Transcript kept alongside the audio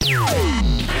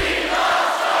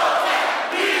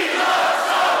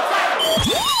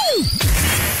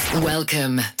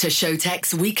Welcome to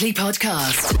Showtek's weekly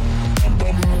podcast.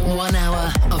 1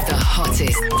 hour of the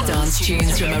hottest dance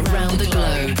tunes from around the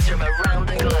globe.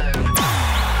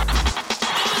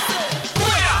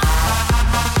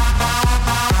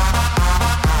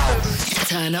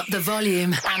 Turn up the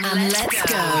volume and let's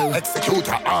go.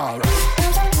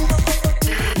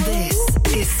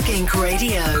 This is Skink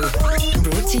Radio,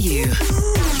 brought to you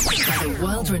by the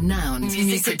world-renowned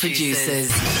music producers.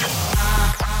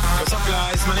 What's up,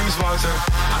 guys? My name is Wouter.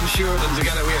 I'm Sjoerd, and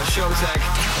together we are Showtek.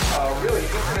 Really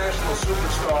international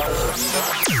superstars.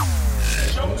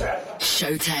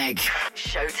 Showtek.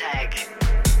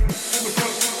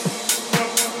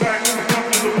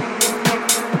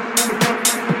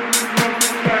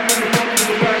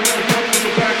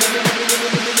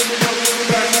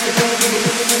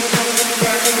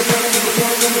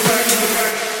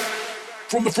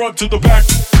 From the front to the back.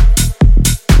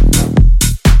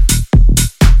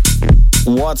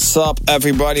 What's up,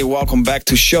 everybody? Welcome back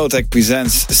to Showtek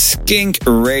Presents Skink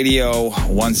Radio.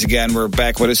 Once again, we're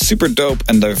back with a super dope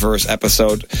and diverse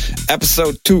episode.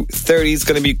 Episode 230 is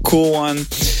going to be a cool one.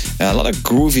 A lot of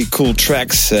groovy, cool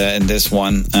tracks in this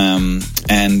one. And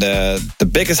the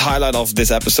biggest highlight of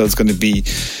this episode is going to be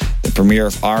the premiere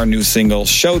of our new single,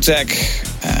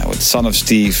 Showtek, with Son of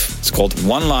Steve. It's called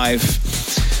One Life.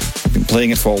 Been playing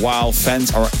it for a while.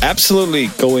 Fans are absolutely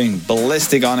going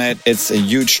ballistic on it. It's a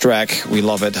huge track. We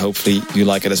love it. Hopefully you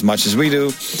like it as much as we do.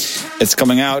 It's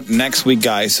coming out next week,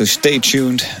 guys, so stay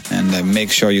tuned and make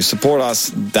sure you support us.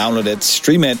 Download it,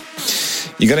 stream it.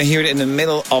 You're gonna hear it in the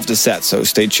middle of the set, so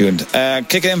stay tuned.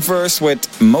 Kick it in first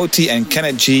with Moti and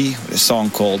Kenneth G with a song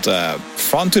called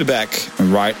Front to the Back.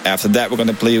 And right after that, we're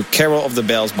gonna play you Carol of the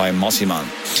Bells by Mossiman.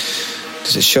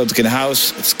 This is Showtek in the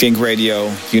house. It's Skink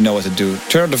Radio. You know what to do.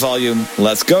 Turn up the volume.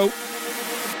 Let's go.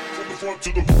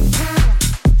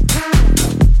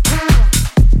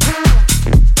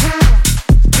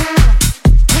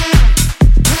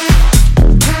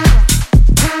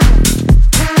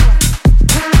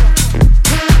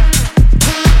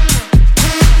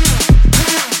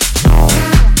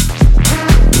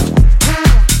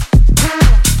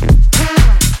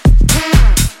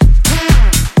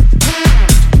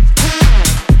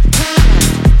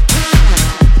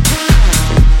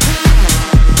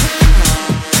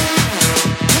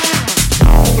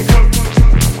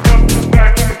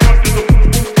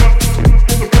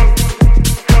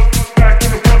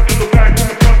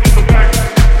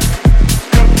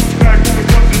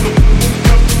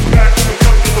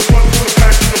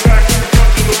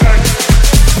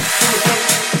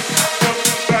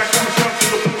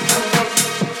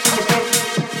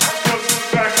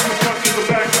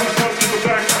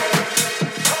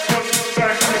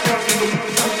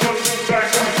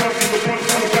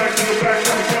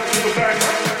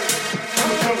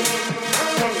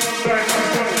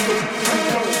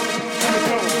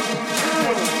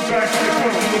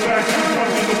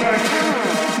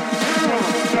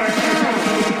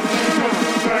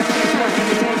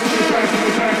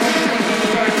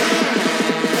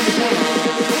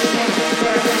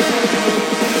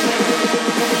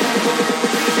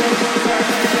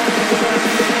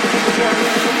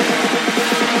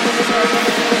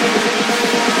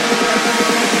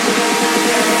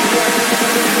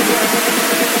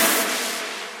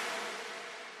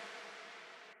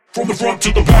 From the front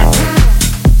to the back.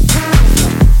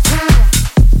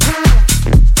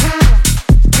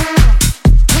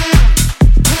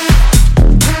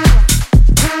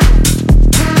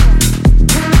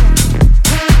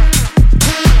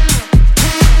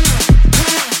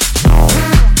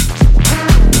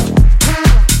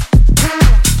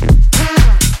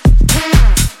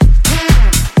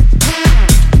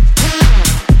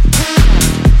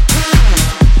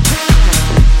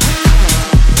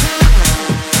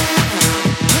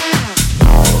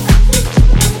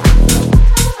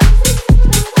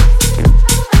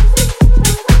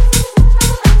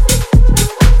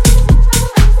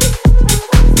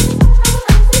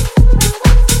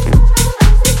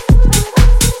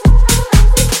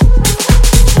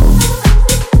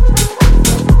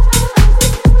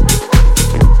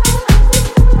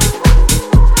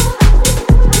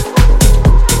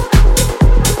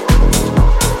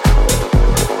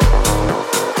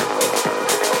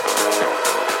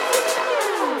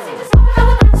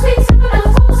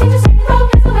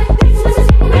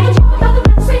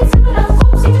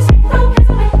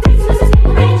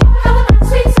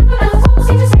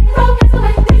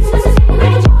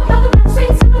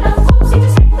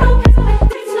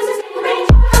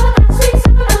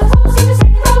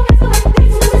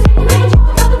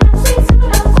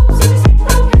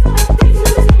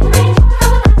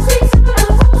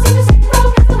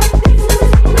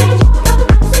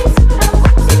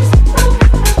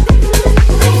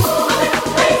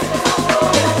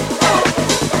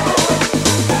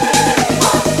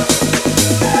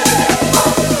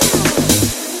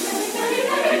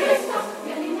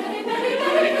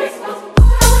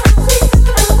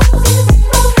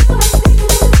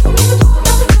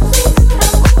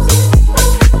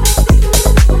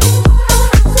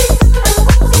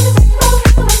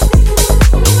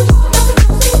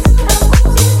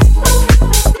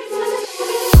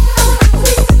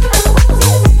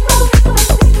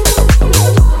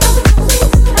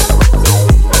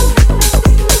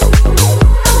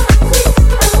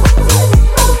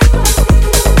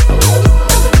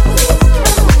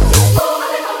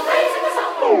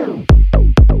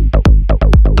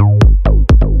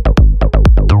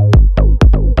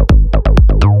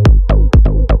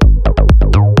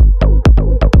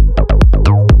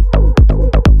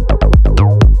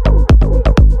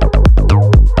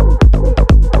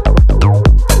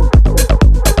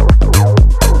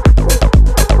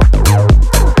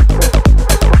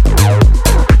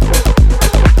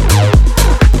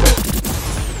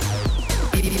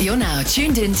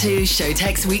 tuned into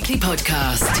Showtek's weekly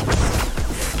podcast,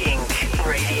 Skink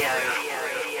Radio.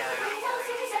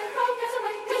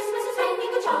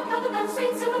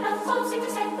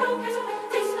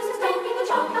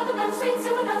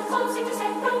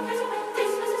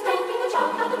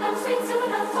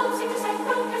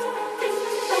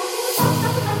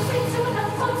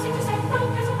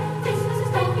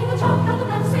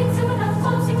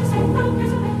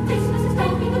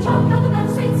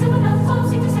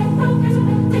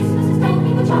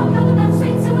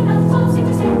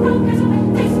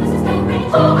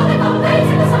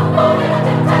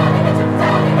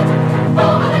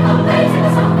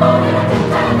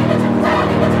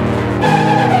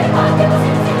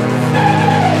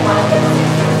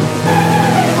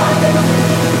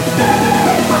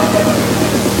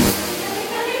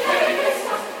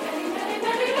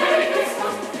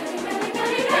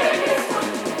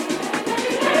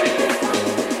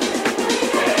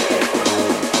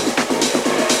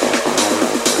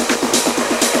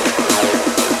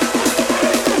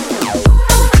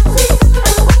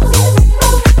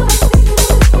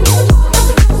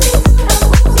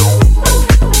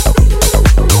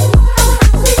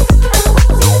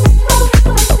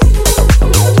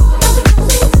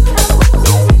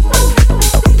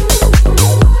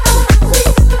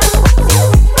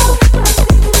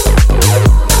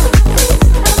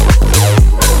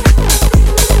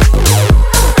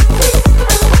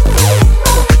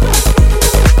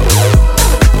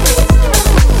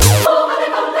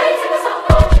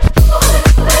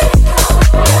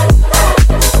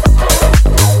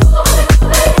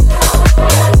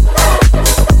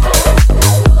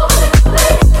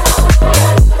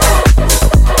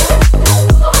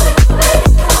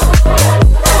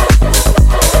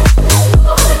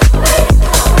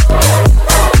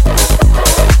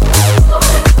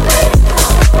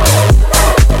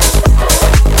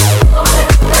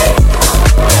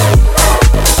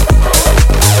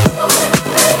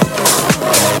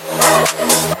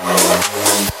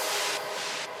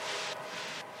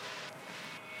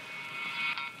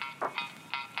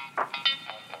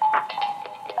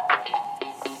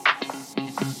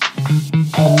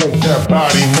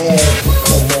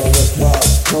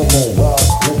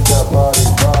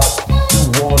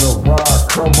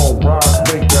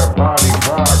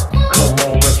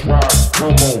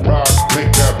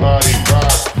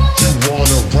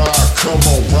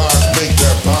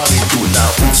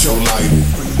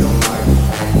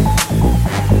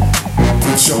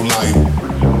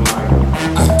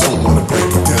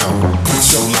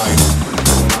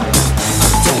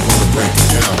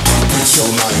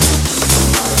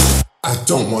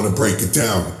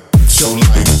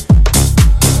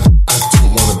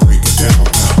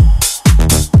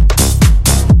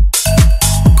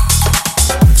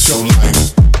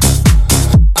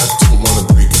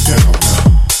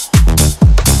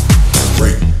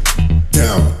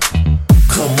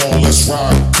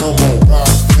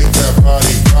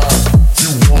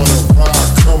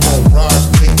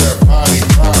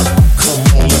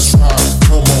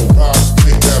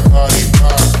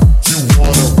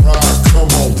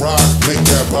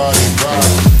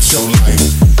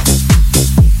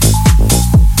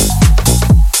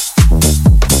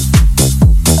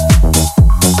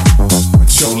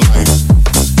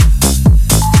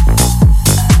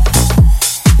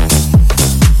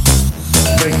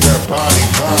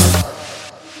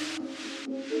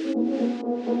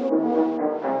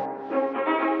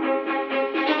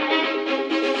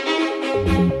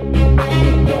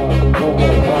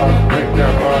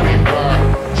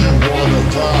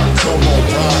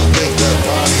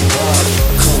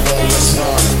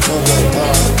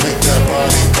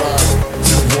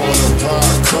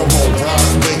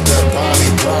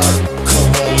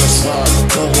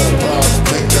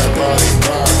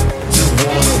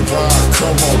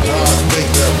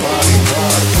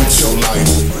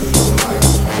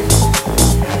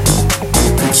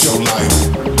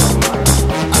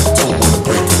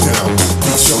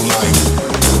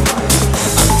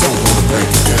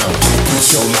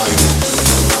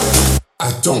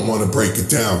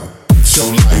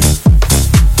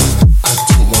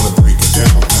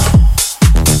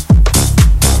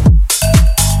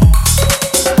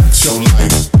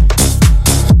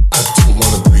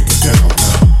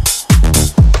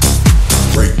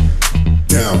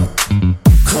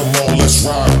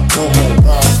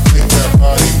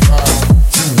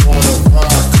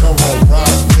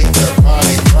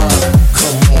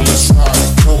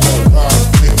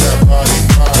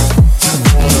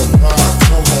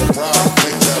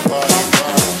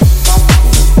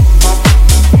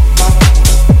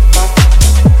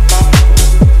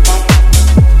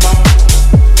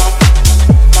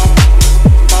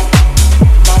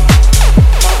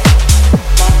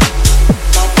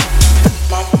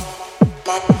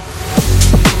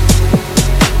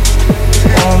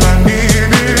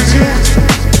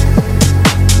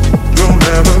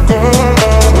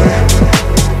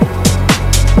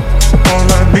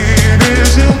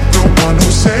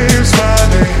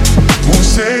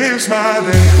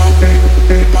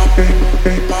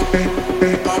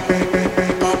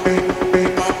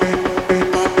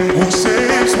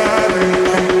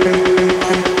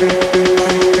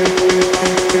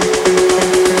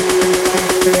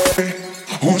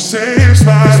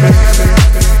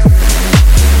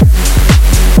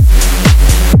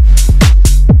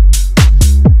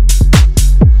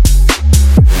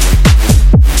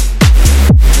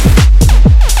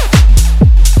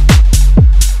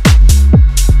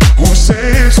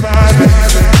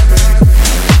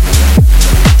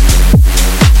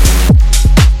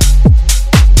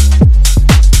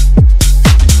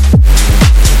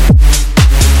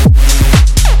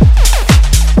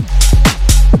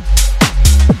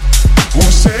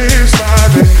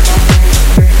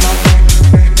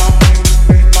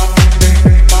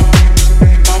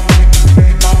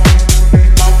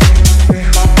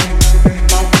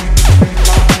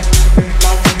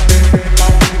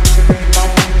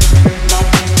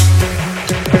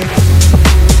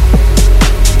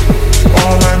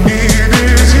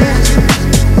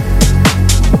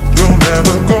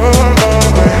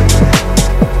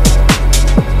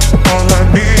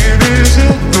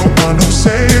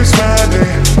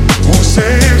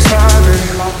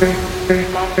 Who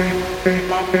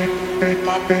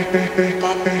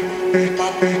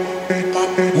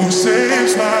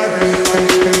saves my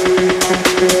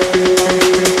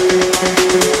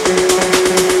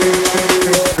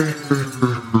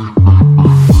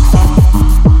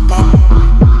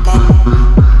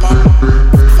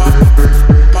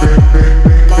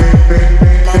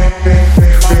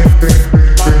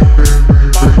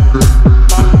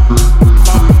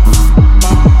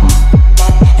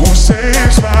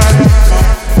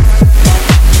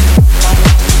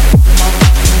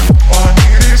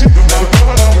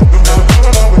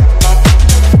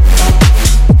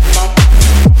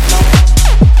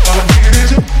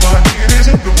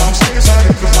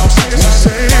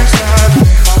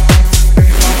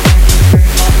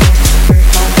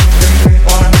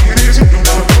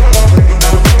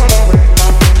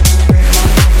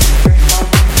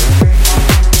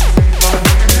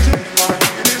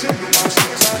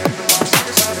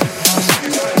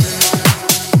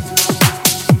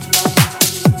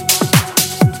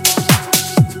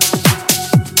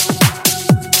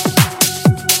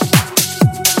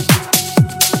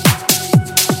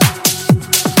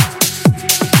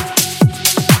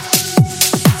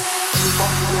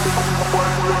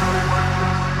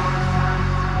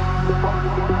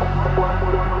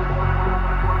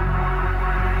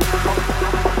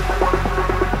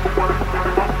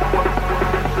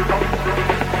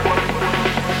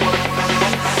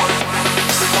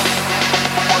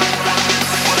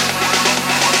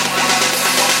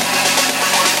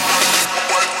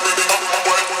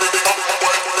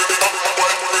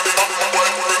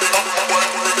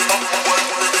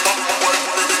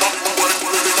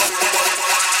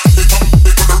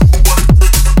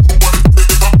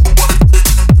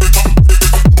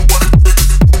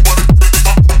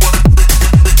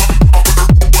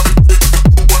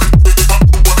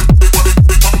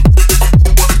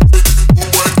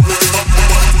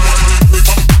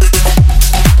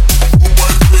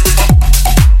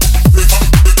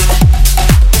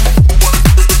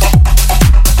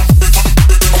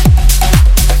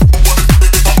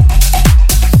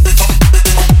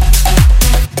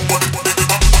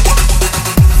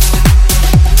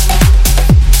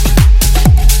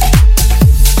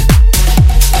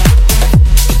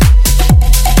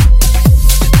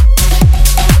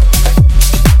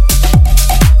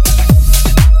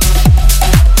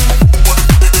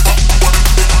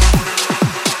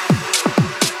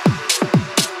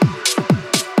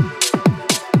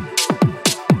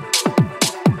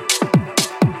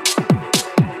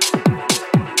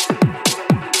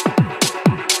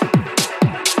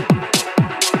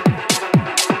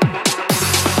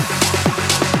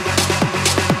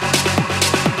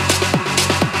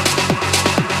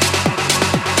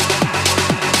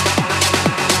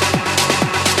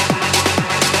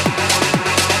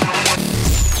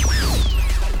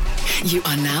You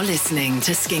are now listening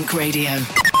to Skink Radio,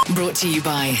 brought to you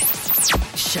by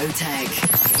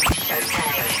Showtech.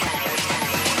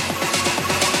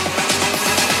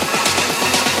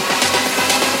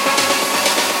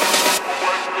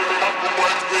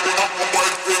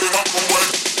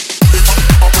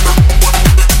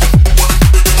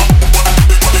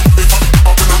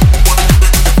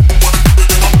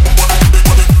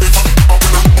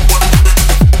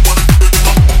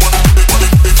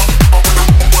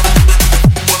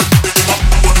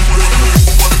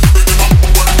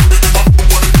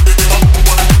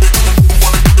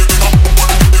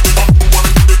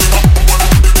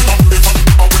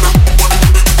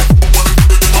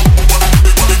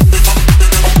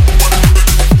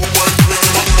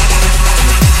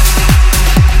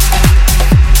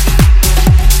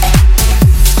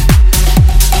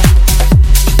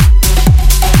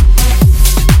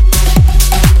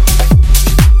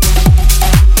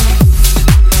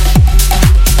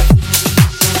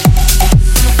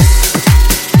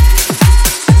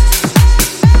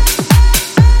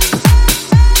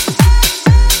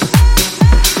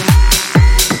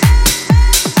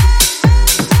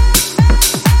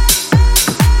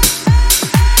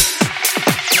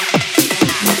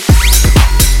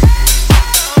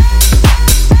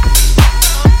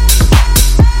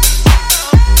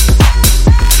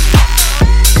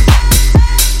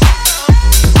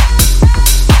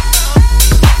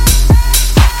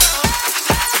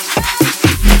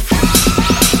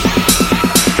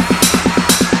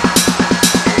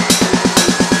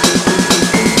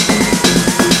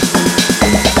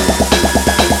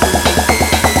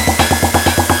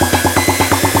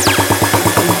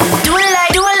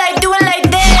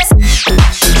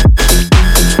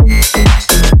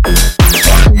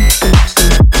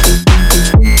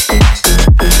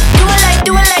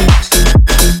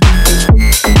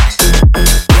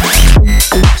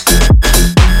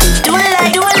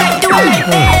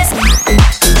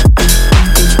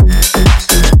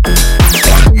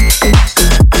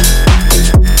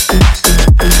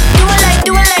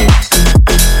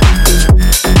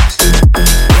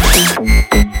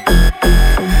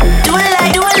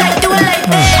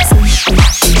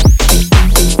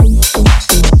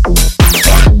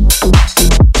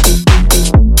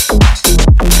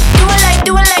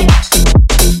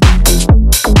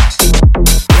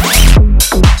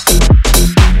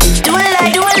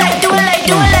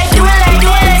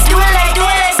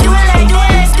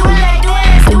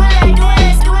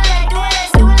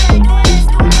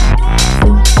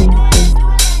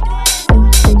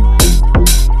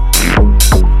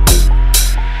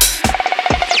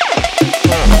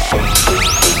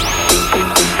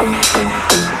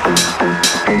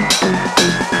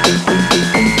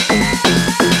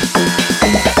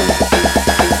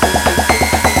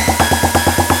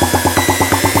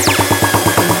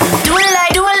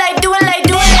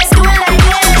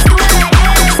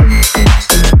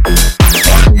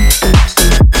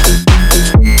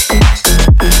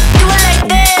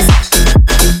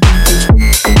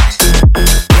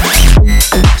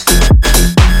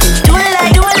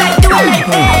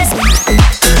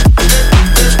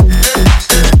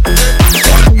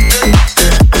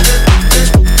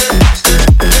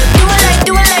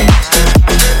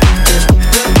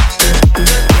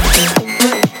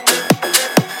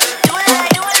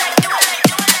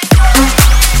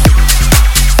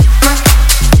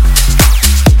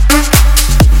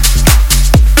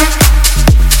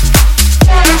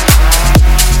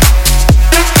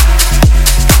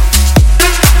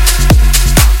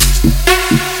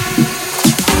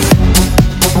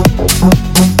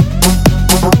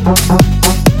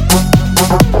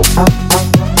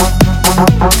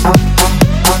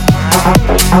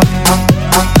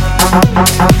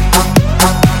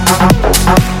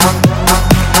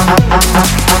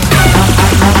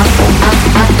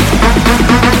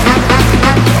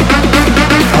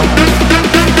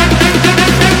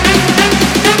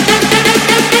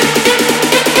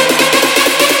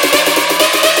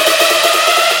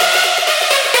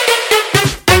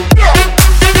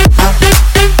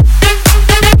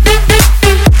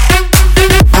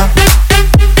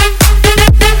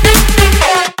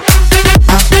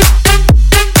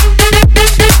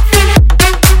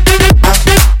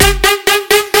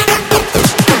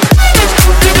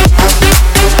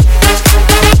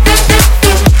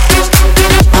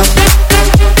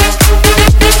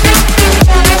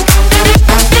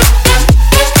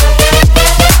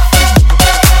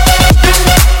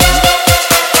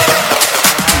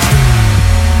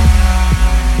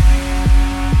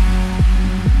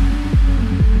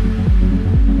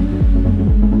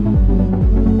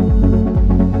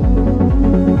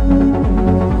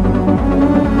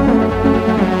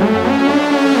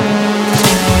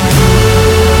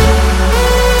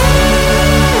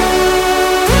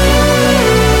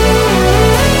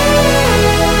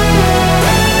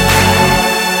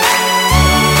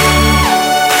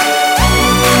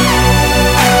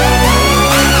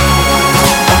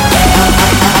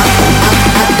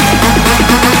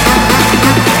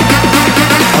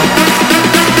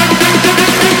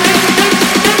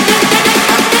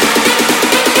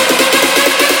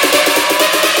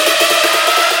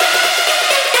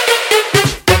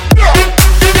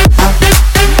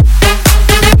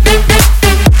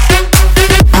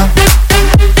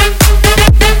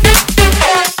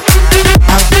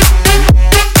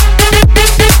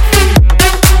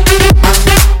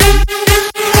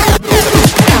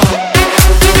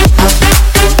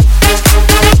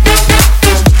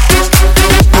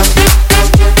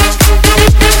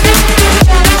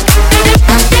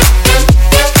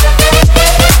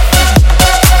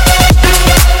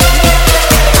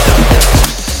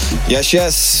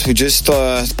 Yes, we just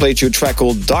played you a track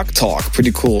called Dog Talk,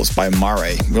 pretty cool, it's by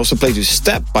Mare. We also played you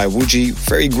Step by Wooji,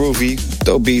 very groovy,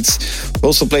 dope beats. We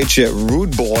also played you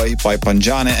Rude Boy by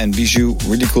Panjane and Bijou,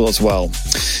 really cool as well.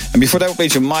 And before that we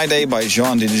played you My Day by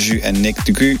Jean Dedeju and Nick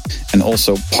Dugu, and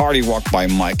also Party Rock by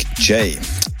Mike J.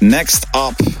 Next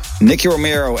up, Nicky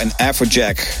Romero and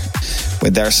Afrojack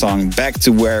with their song Back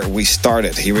to Where We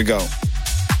Started. Here we go.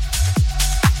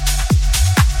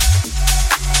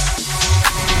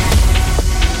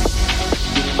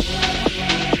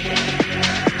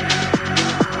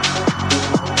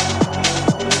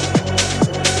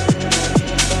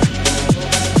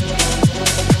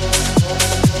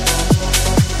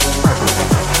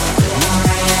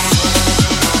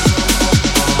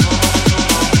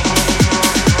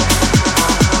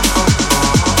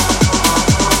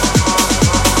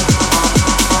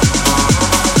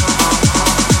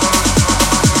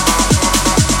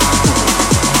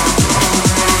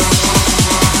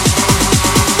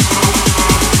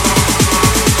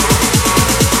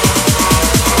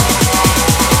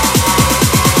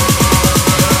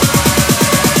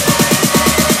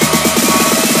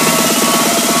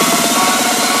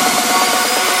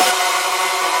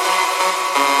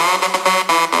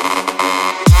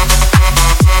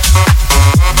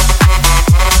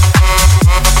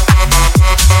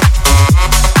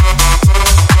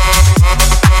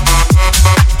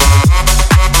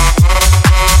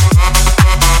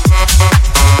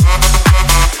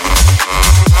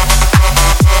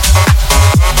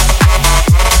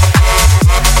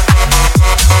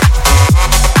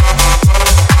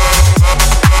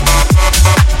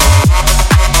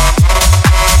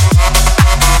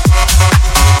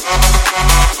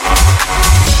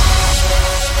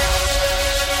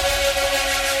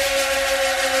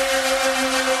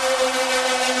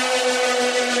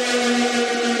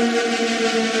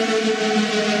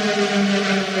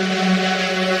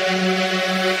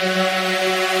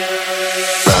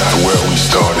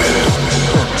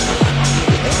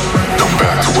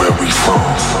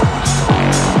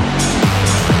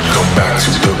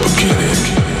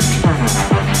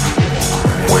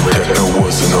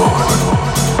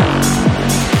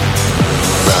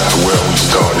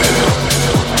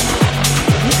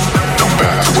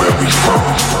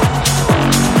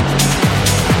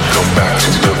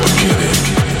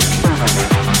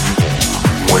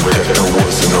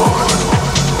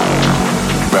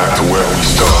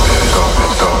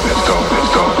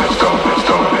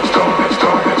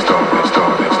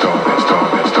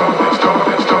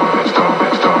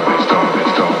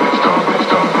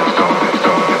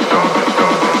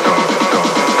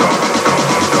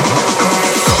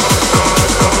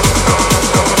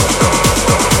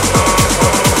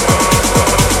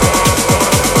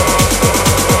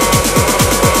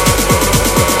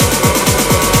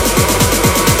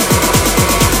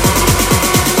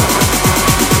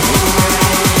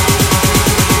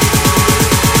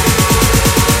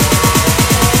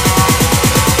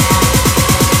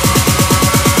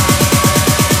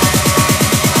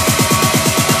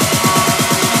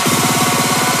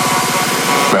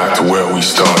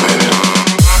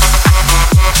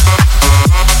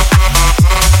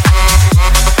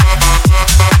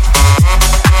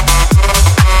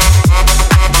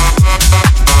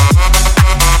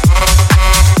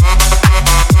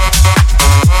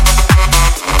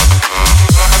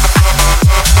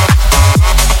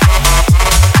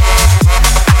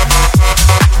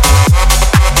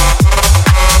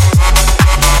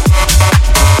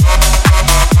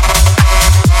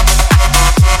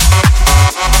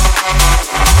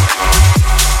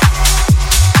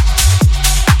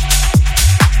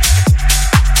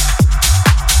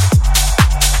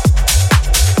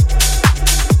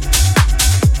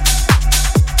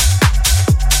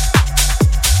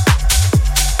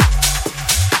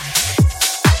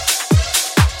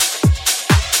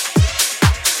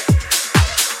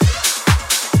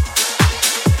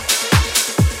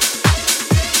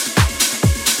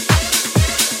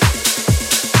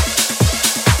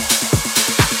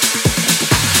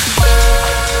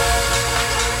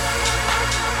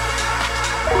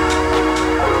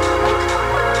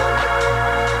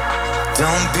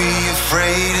 Don't be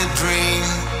afraid to dream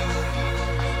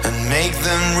and make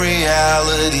them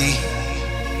reality.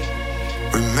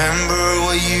 Remember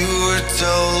what you were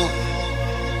told.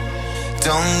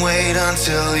 Don't wait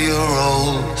until you're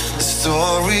old. The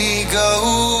story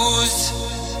goes,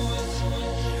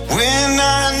 we're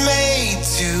not made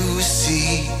to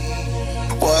see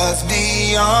what's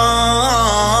beyond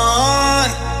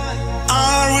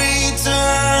our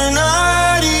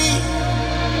eternity.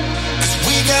 'Cause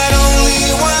we got only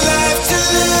one life to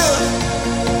live,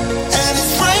 and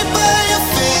it's right by your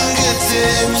finger.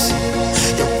 fingertips.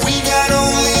 Yeah, we got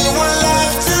only one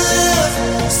life to live,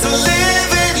 so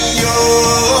live it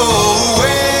your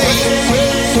way.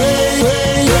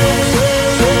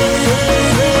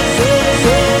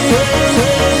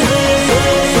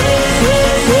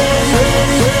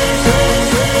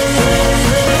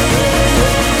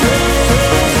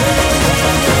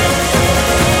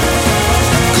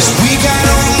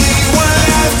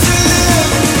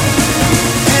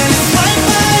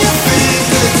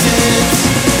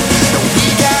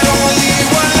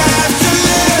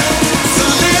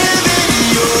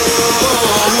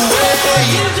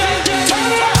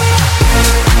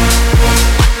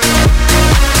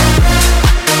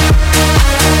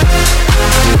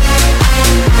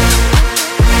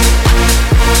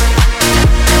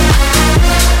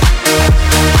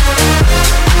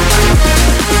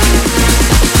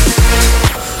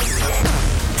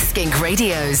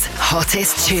 Radio's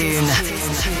hottest tune.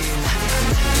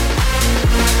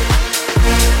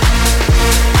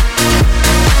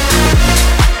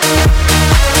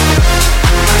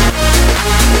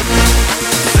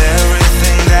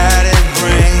 Everything that it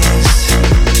brings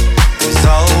is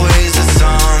always a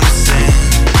song to sing.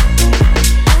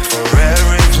 For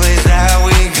every place that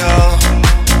we go,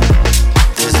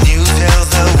 there's new tales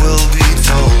that will be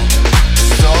told.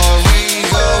 Story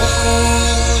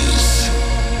goes,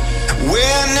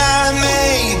 we're not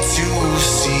made to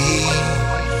see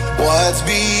what's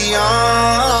beyond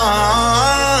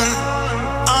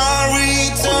our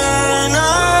eternity.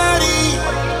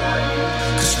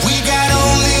 'Cause we got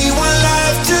only one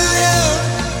life to live,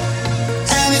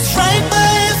 and it's right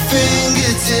by your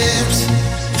fingertips.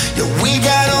 Yeah, we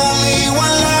got only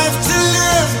one life to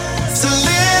live, so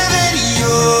live it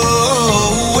your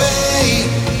way.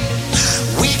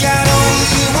 We got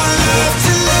only one life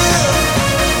to live,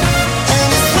 and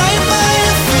it's right by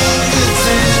your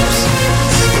fingertips.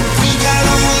 Yeah, we got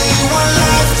only one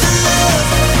life to live,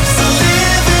 so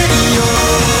live it your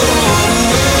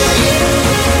way.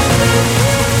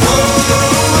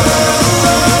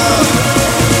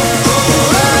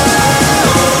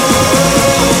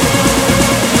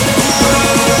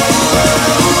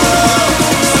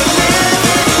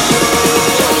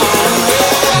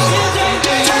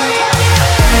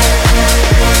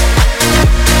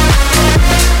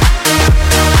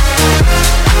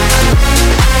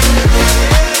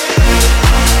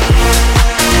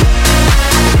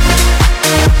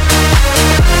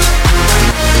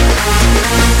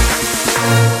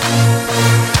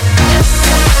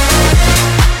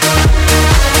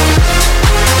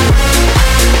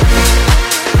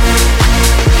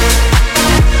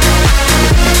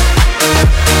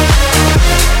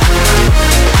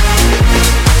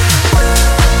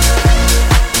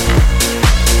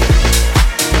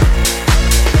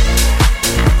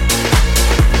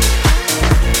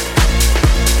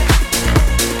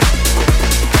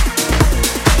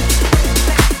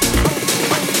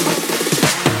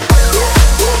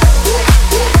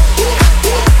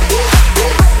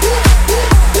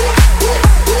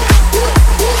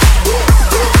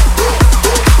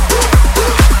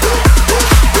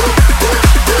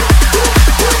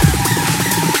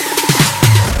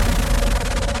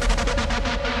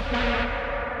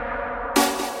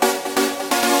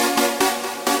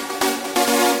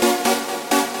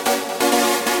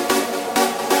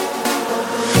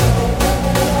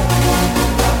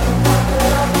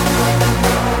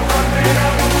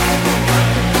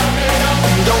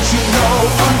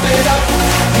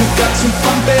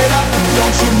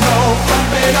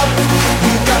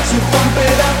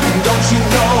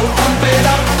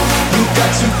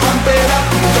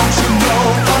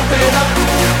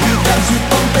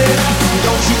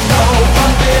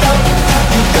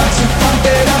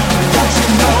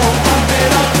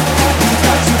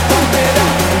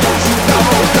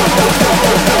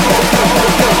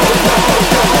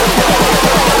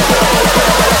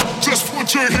 Just put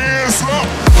your hands up.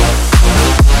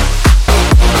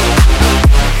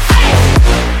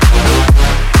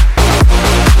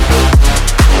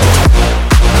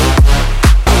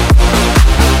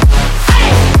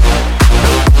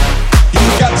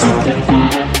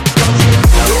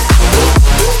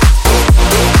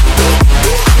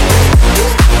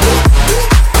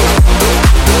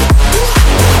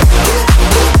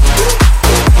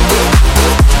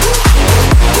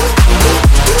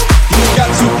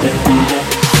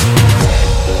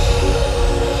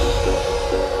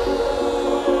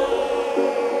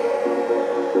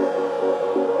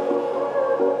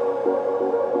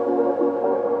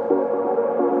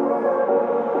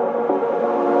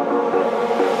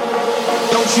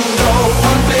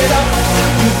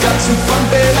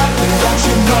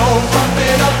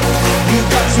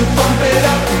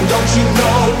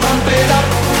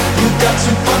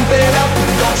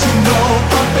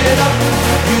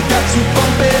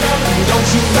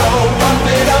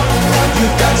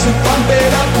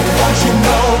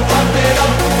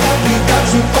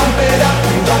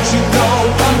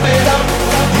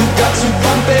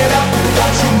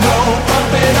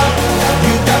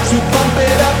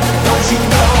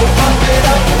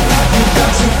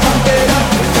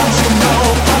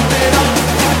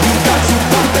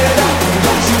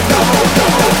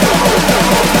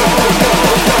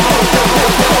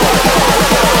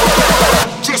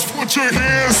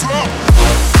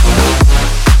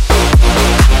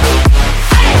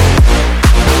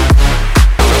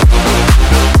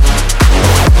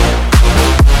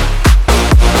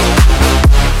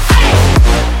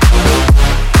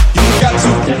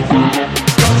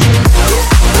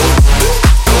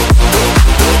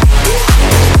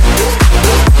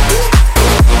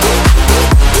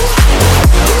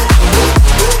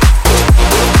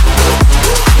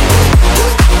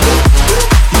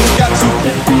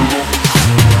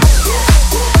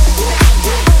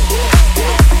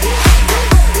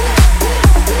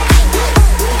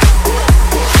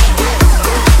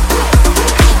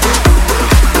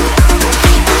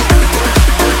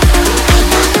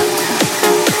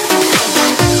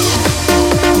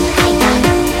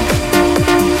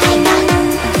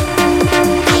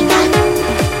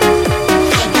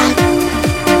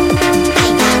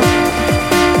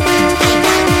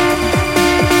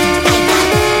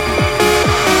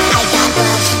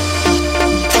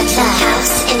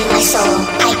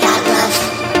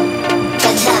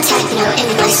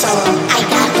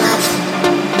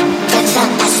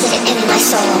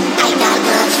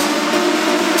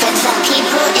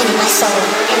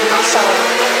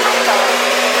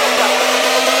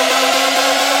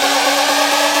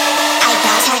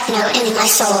 my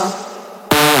soul.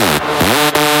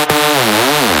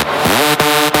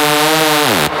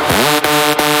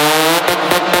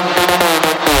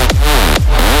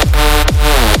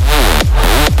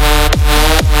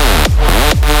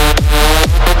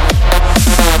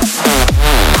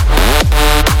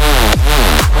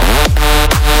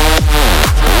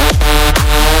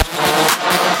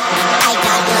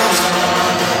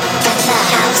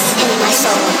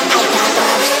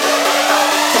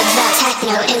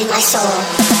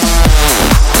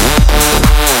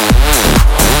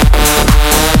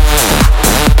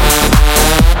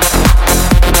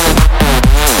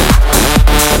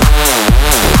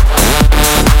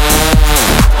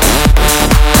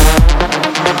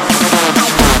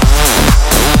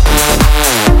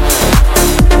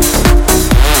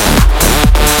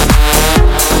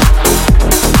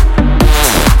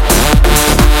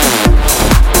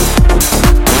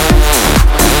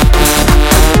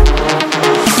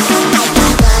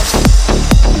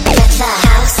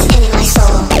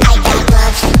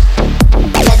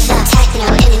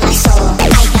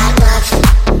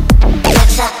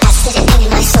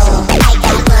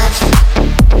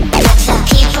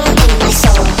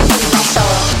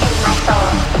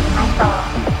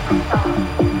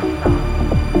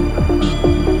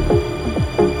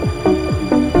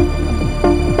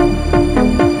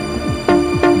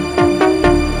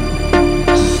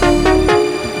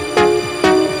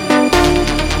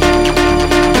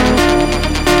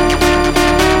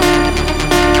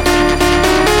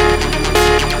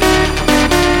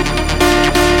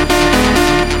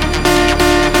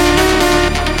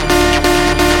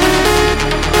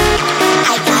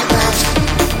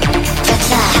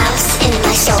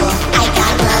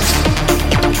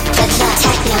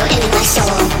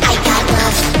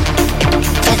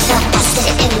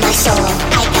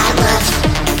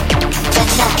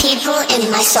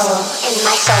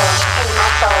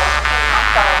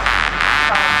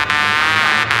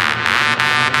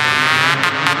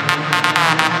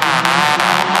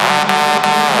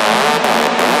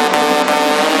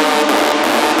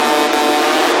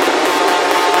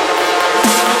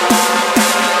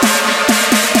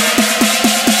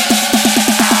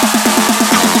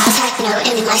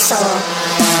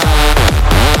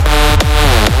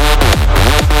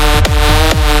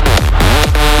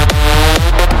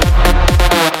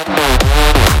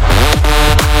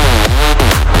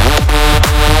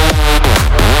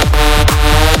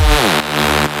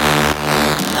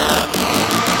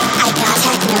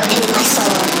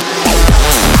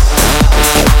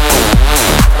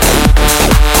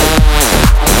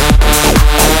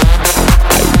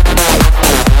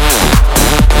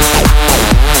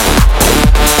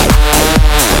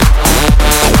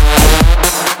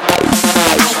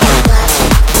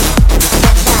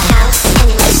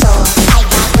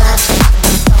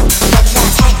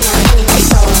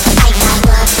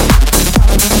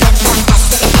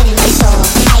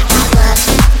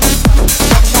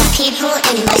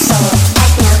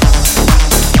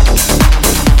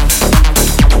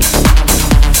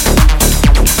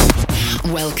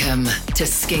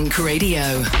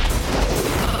 Radio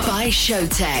by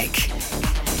Showtek.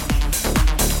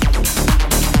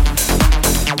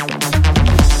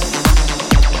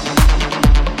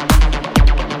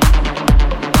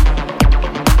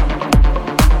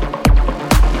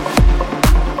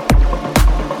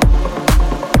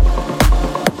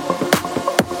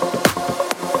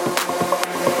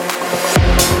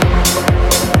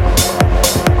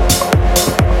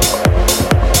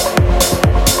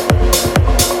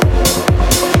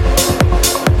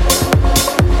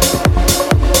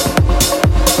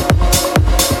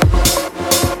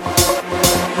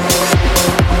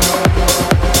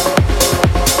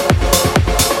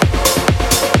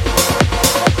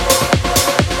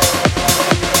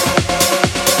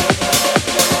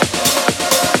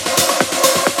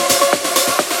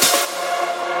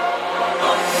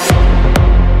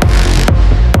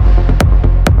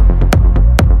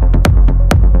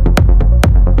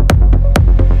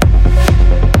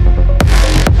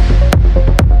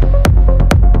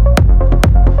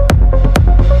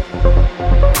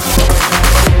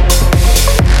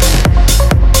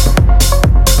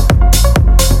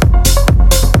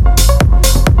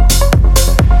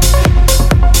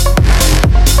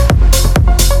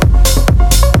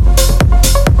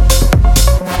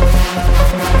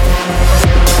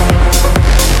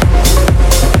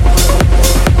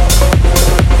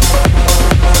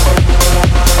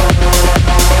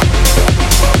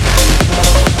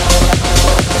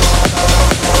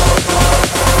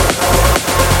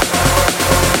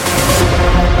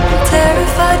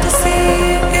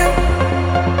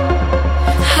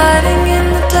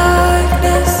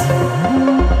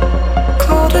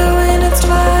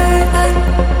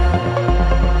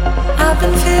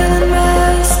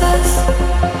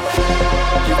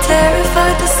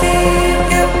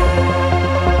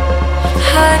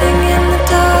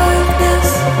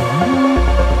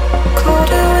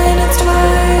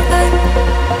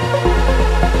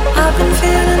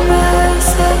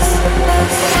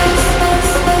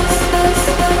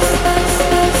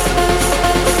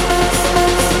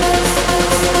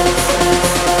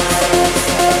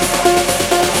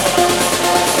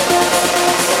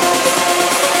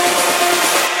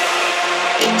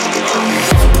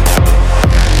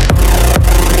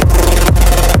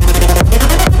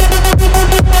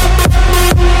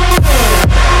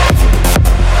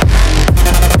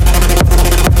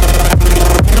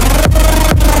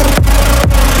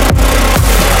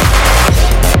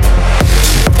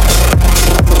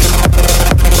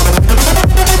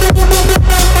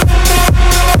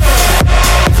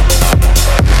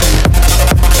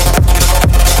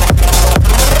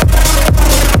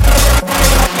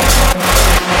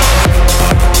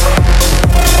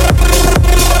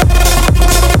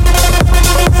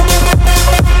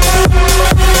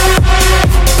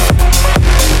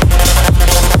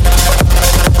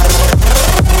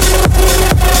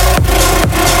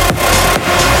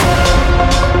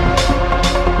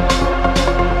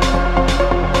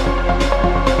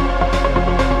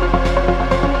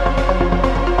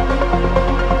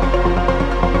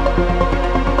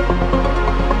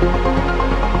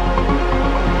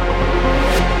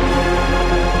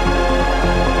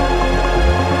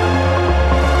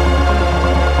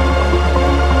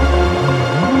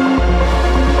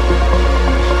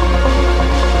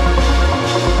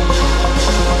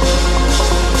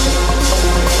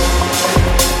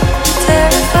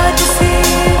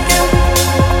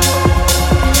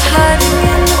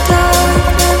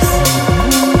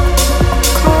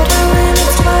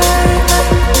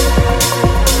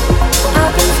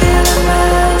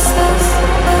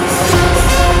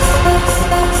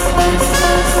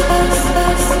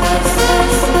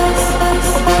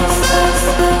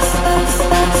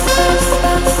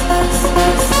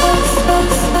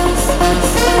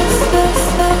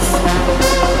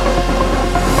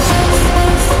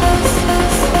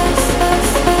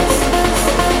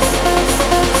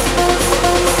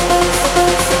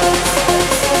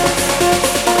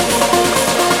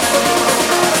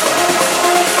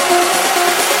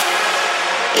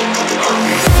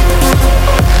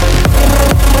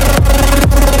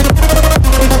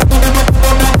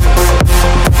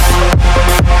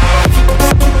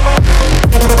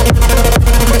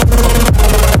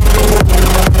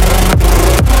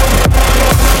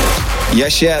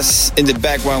 Yes, in the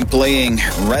background playing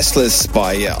Restless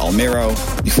by Almero.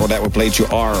 Before that we played you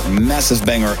our massive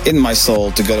banger In My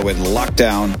Soul together with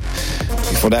Lockdown.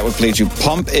 Before that we played you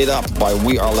Pump It Up by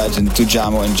We Are Legend,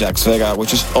 Tujamo and Jax Vega,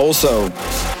 which is also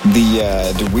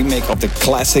the remake of the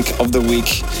classic of the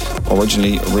week,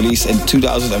 originally released in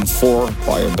 2004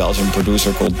 by a Belgian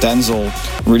producer called Denzel.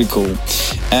 Really cool.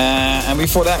 And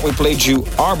before that we played you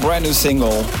our brand new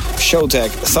single, Showtek,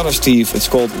 Son of Steve. It's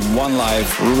called One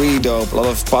Life. Really dope. A lot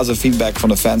of positive feedback from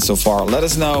the fans so far. Let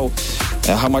us know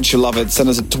how much you love it. Send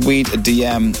us a tweet, a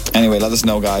DM. Anyway, let us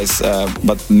know, guys.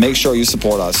 But make sure you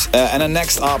support us. And then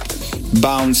next up,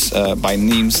 Bounce by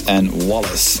Neems and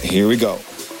Wallace. Here we go.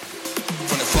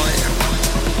 From the front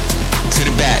to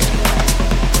the back,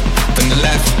 from the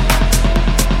left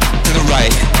to the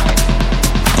right,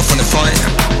 or from the front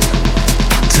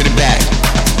to the back,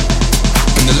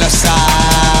 from the left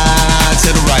side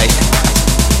to the right,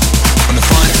 from the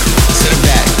front to the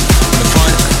back, from the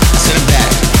front to the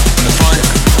back, from the front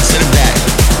to the back,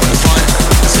 from the front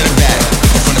to the back,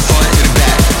 from the front to the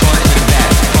back, front to the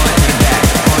back, front to the back,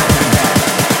 front to the back.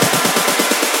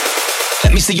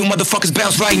 Let me see you motherfuckers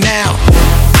bounce right now.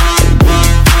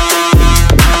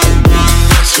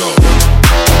 Let's go.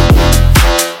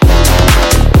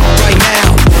 Right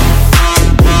now.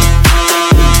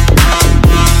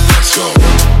 Let's go.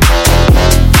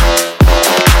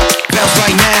 Bounce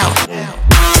right now.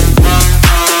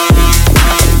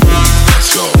 Let's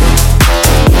go.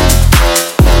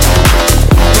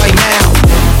 Right now.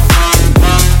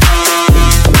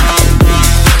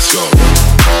 Let's go.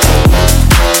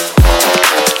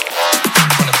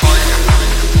 From the front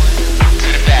to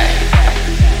the back.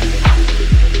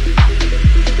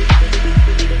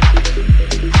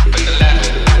 From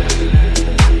the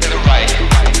left to the right.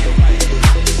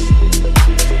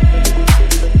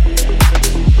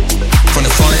 From the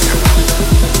front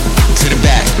to the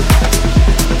back.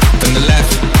 From the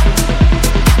left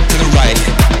to the right.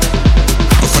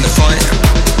 Or from the front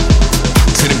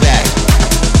to the back.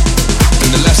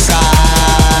 From the left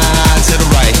side to the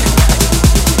right.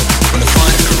 From the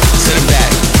front to the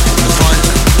back. From the front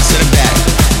to the back.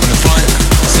 From the front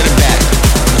to the back.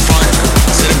 From the front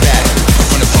to the back.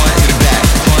 From the front to the back.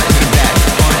 Front to the back.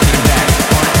 Front to the back.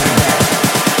 Front to the back.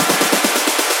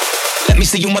 Let me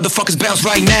see you motherfuckers bounce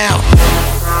right now.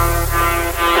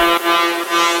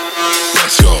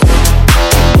 Let's go.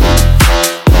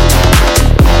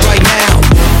 Right now.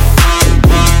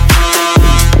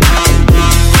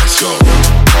 Let's go.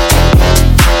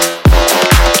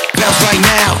 Bounce right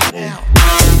now.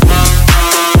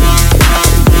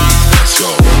 Let's go.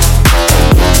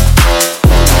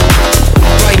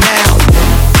 Right now.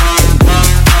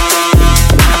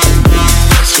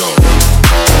 Let's go.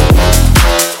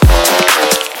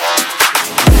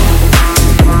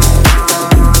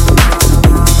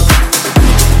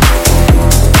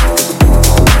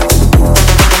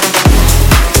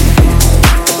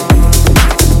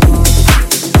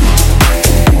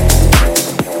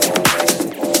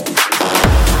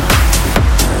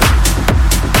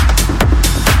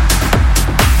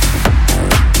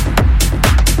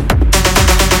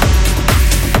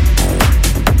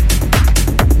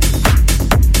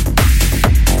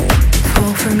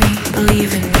 Fall for me,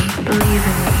 believe in me, believe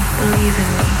in me, believe in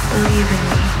me, believe in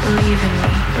me, believe in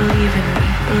me, believe in me, believe in me,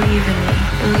 believe in me,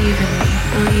 believe in me,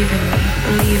 believe in,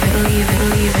 believe in, believe in,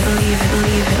 believe in,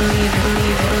 believe in, believe in,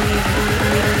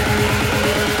 believe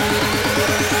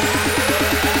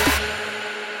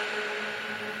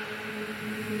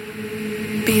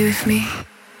in. Be with me,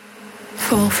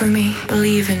 fall for me,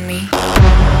 believe in me.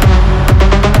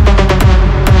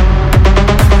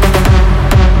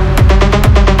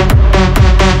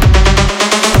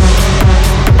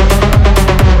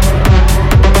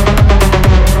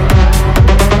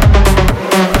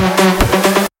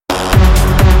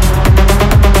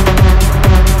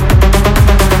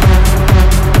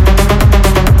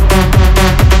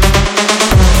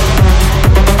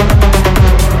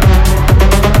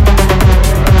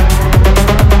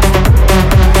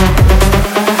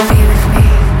 Be with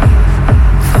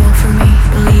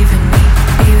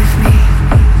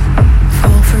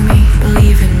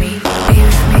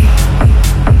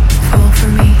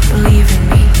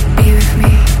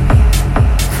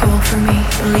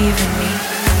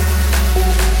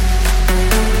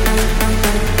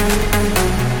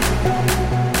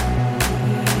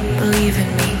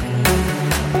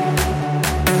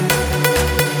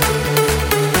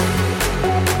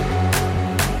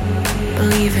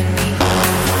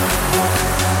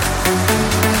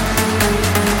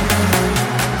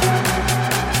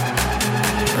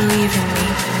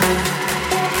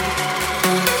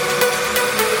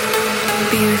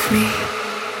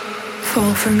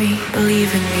for me,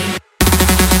 believe in me.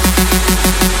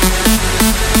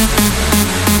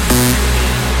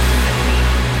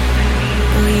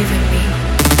 Believe in me.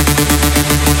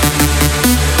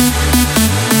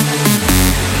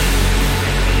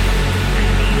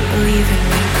 Believe in me. Believe in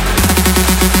me.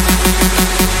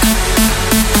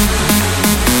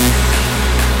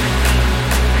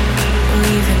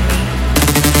 Believe in me. Believe in me.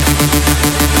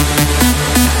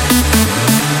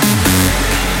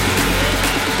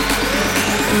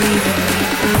 Believe in me.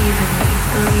 Believe in me.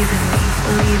 Believe in me.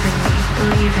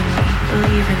 Believe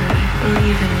in me.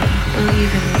 Believe in me.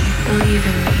 Believe in me. Believe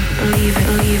in me. Believe it.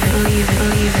 Believe it.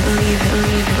 Believe it. Believe it. Believe it.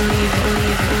 Believe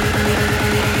it. Believe it.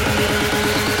 Believe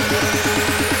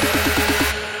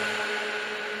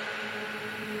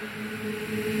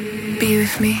it. Be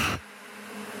with me.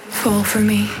 Fall for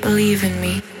me. Believe in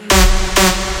me.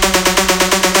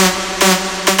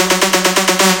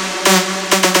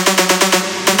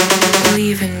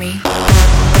 Believe in me.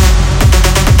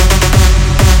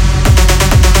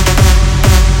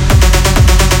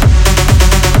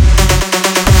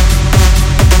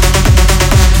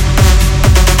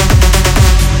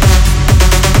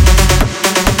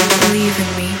 Believe in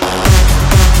me.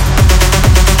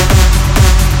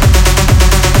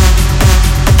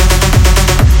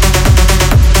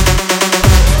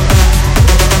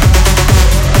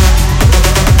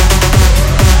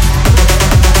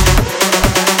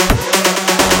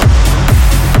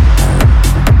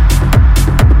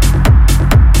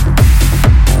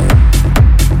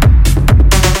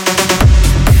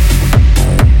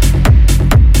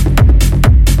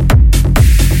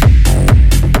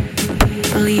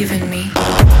 Believe in me.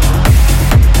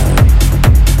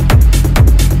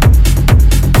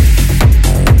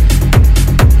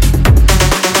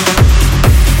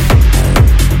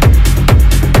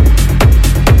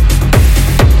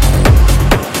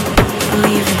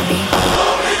 Believe in me.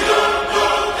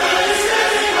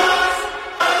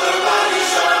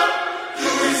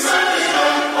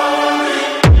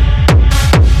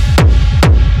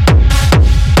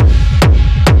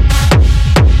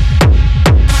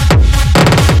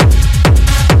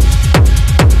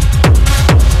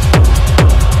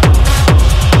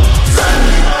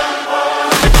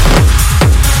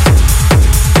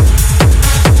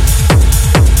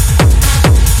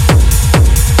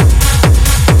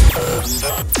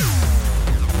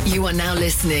 You are now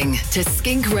listening to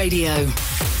Skink Radio.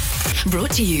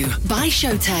 Brought to you by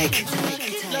Showtech.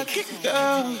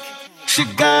 Girl, she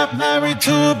got married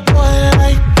to a boy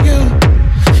like you.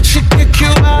 She'd kick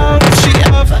you out if she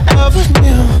ever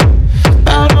knew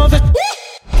about all the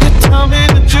you tell me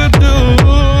that you do.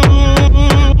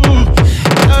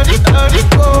 Dirty, dirty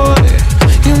boy.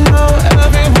 You know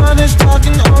everyone is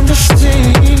talking on the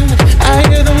scene. I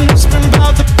hear them whispering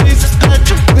about the places that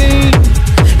you've been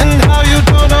and how you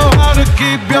don't know how to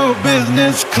keep your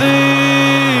business clean.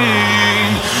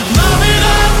 Loving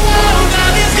up now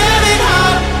that he's getting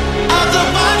hot at the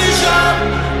body shop,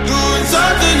 doing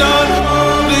something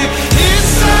unholy. He's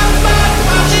sat back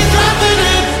while she's dropping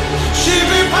it. She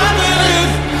be popping it,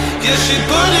 yeah, she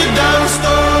put it down.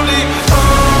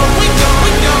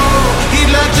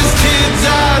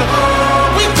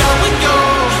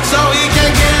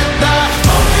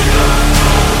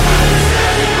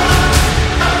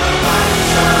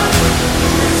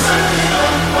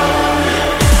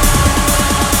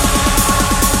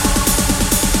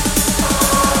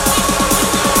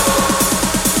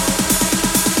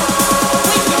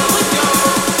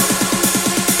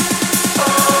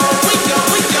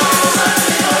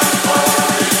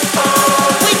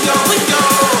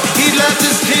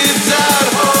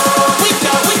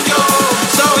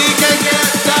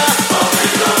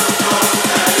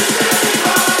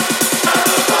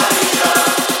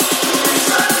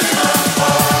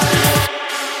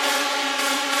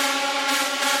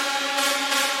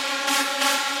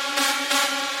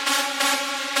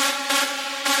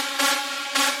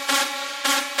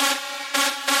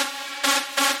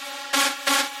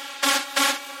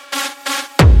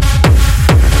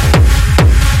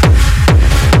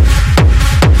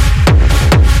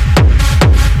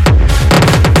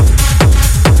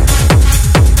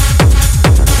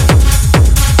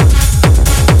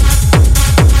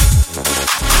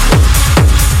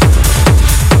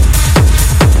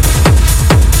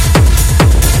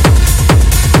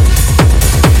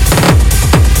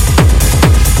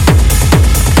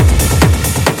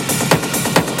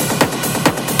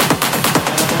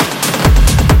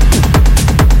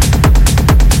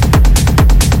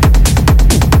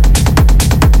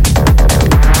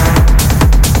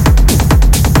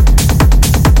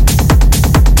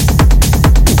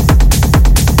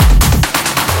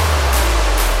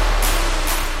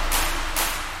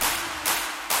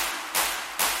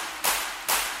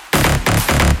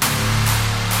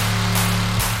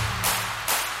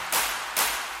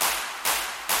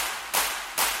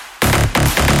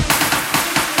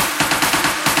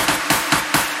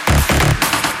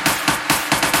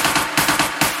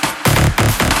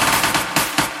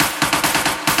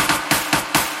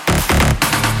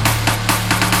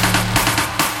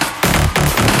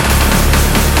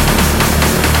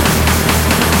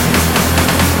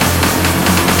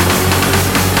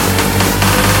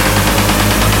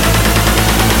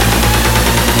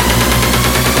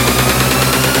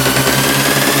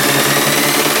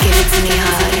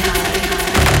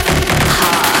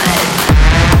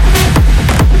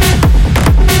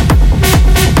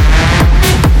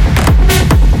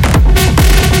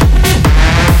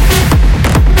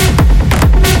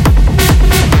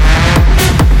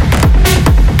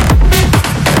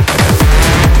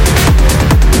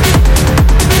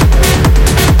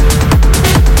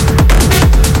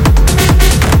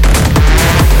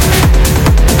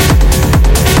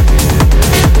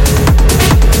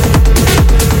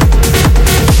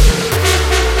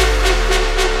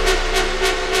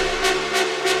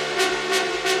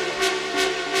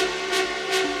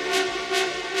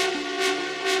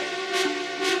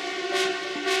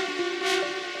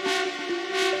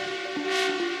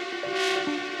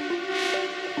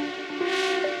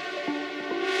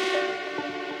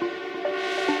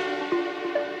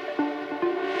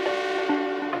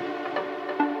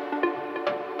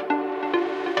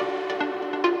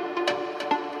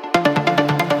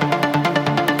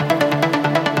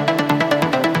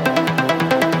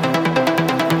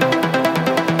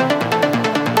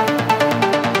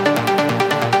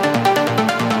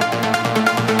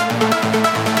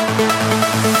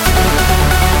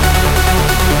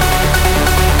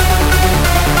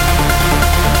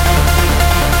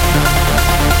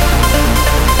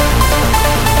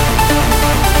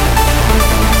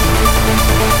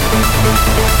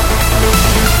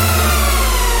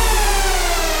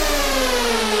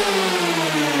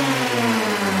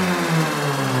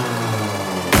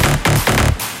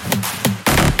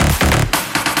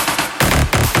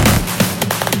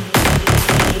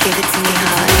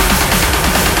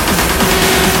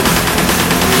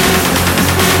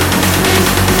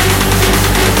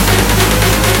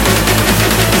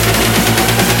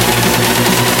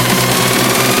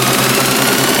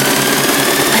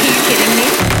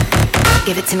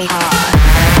 Give it to me hard.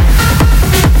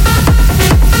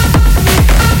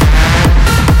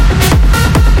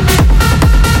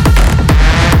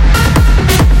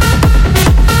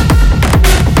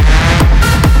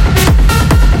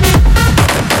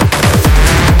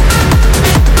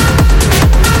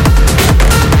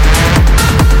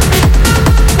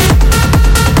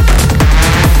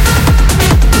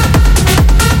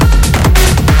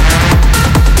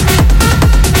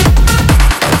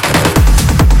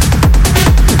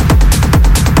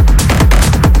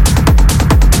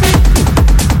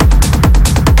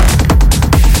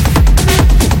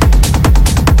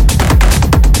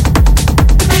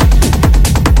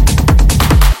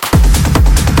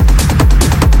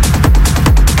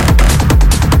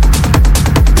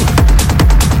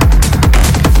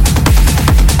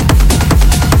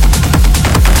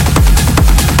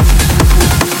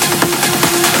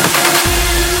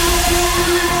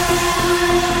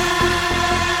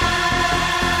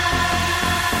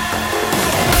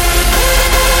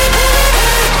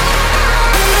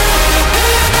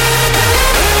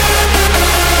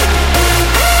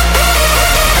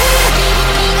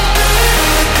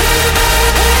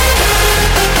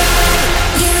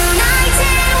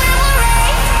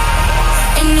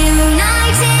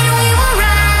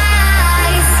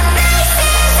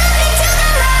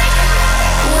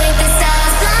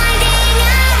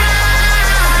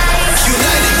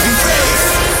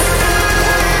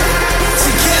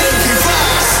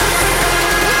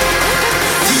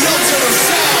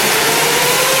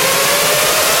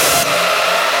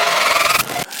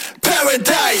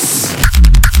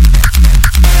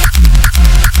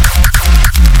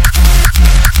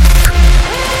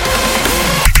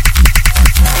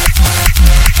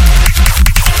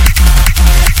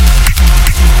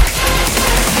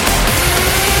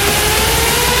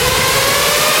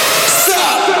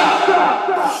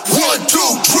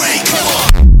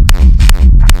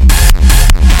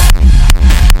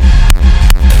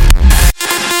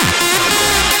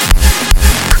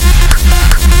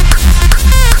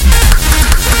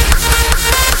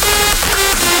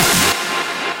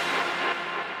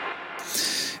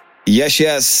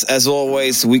 Yes, as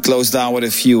always, we close down with a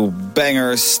few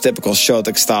bangers, typical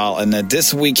Showtek style. And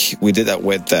this week, we did that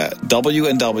with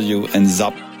W&W and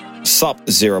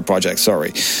Sub-Zero Project,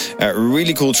 sorry.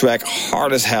 Really cool track,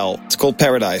 hard as hell. It's called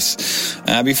Paradise.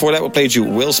 Before that, we played you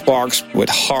Will Sparks with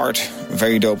Heart,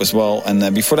 very dope as well.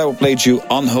 And before that, we played you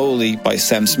Unholy by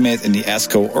Sam Smith in the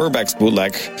Esco Urbex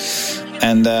bootleg.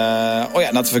 And,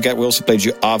 not to forget, we also played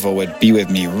you Avo with Be With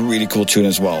Me. Really cool tune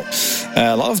as well.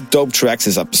 A lot of dope tracks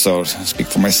this episode. I speak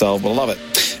for myself, but I love it.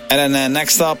 And then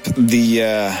next up,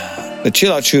 the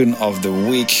chill out tune of the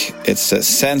week. It's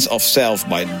Sense of Self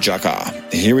by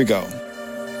Jaka. Here we go.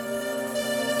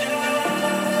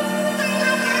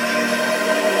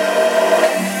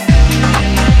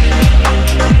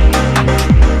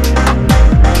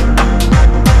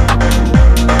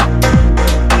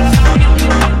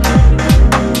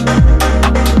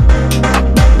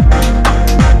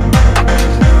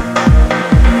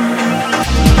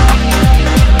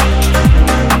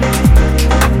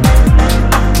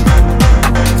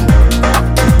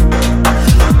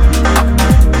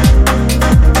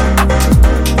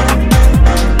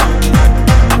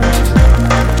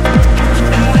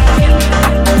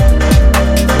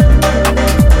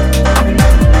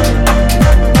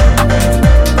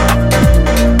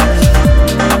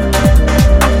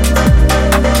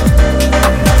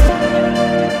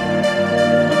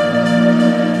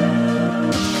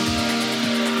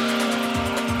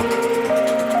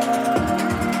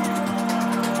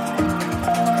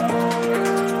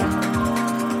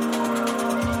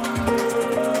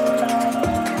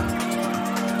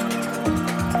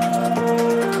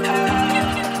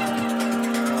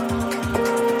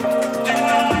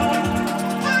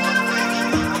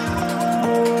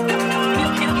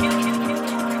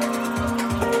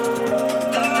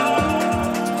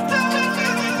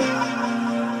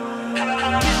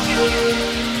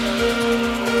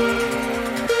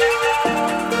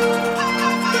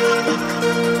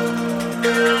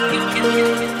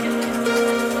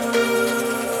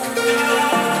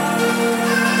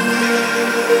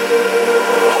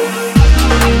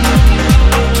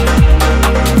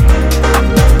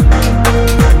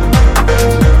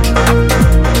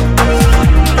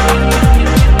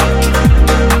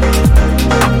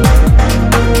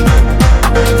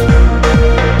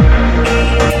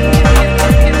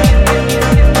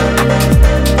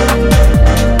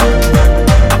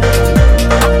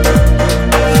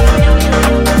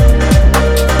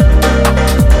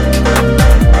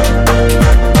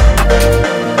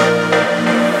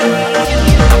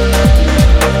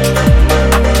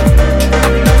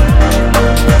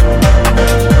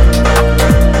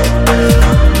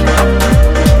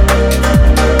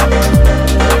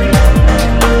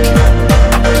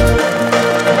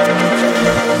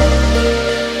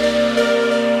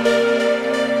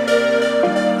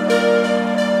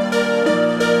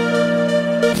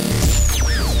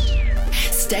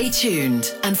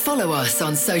 tuned and follow us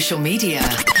on social media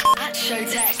at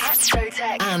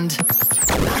Showtek and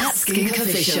at Skink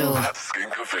Official.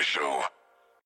 Skink Official.